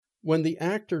When the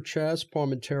actor Chaz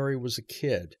Palminteri was a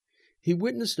kid, he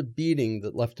witnessed a beating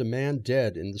that left a man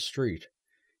dead in the street.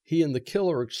 He and the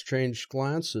killer exchanged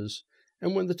glances,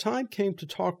 and when the time came to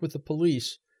talk with the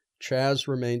police, Chaz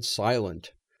remained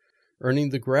silent, earning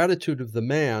the gratitude of the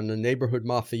man, a neighborhood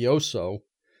mafioso,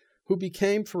 who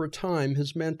became for a time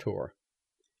his mentor.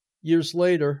 Years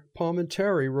later,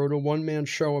 Palminteri wrote a one-man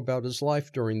show about his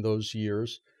life during those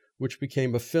years, which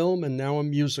became a film and now a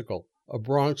musical, A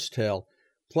Bronx Tale,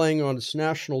 playing on its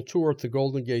national tour at the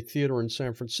Golden Gate Theater in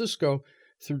San Francisco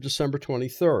through December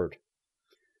 23rd.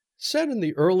 Set in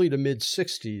the early to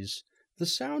mid-60s, the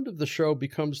sound of the show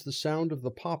becomes the sound of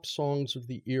the pop songs of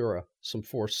the era, some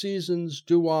Four Seasons,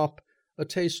 doo-wop, a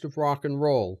taste of rock and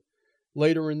roll.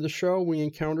 Later in the show, we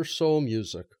encounter soul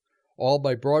music, all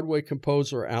by Broadway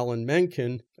composer Alan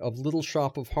Menken of Little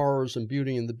Shop of Horrors and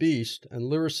Beauty and the Beast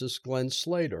and lyricist Glenn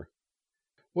Slater.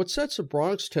 What sets A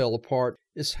Bronx Tale apart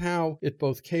is how it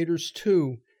both caters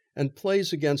to and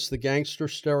plays against the gangster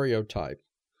stereotype.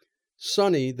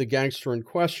 Sonny, the gangster in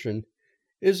question,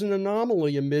 is an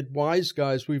anomaly amid wise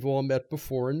guys we've all met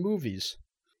before in movies.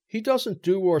 He doesn't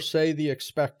do or say the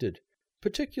expected,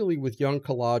 particularly with young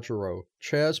Calogero,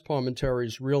 Chaz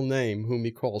Palminteri's real name, whom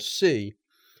he calls C,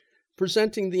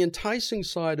 presenting the enticing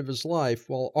side of his life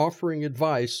while offering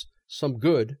advice, some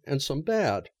good and some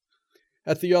bad.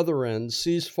 At the other end,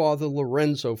 C's father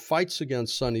Lorenzo fights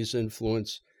against Sonny's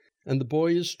influence, and the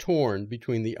boy is torn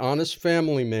between the honest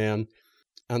family man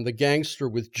and the gangster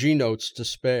with G-notes to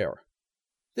spare.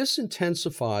 This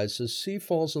intensifies as C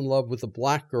falls in love with a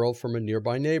black girl from a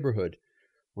nearby neighborhood.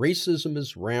 Racism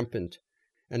is rampant,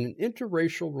 and an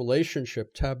interracial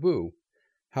relationship taboo.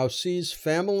 How C's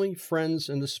family, friends,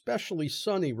 and especially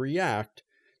Sonny react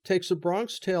takes A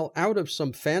Bronx Tale out of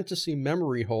some fantasy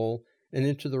memory hole and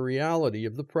into the reality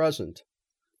of the present.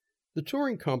 The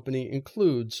touring company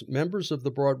includes members of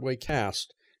the Broadway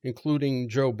cast, including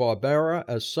Joe Barbera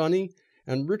as Sonny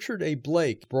and Richard A.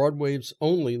 Blake, Broadway's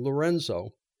only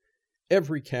Lorenzo.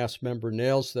 Every cast member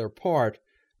nails their part,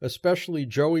 especially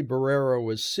Joey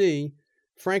Barrero as C,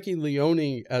 Frankie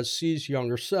Leone as C's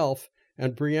younger self,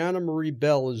 and Brianna Marie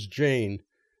Bell as Jane,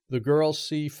 the girl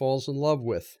C falls in love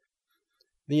with.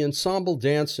 The ensemble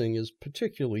dancing is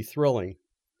particularly thrilling.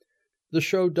 The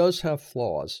show does have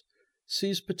flaws.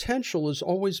 C's potential is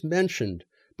always mentioned,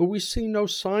 but we see no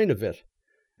sign of it.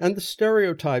 And the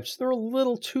stereotypes, they're a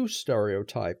little too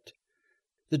stereotyped.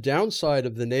 The downside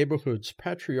of the neighborhood's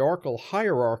patriarchal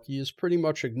hierarchy is pretty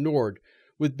much ignored,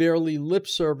 with barely lip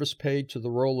service paid to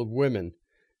the role of women.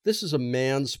 This is a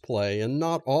man's play, and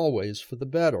not always for the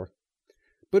better.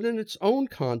 But in its own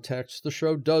context, the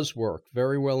show does work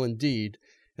very well indeed,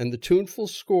 and the tuneful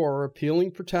score,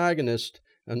 appealing protagonist,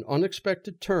 and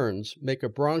unexpected turns make A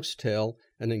Bronx Tale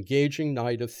an engaging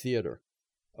night of theater.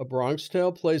 A Bronx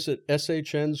Tale plays at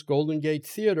SHN's Golden Gate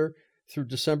Theater through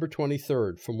December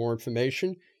 23rd. For more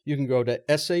information, you can go to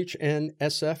shnsf.com.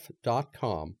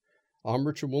 I'm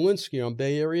Richard Walensky on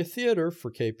Bay Area Theater for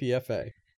KPFA.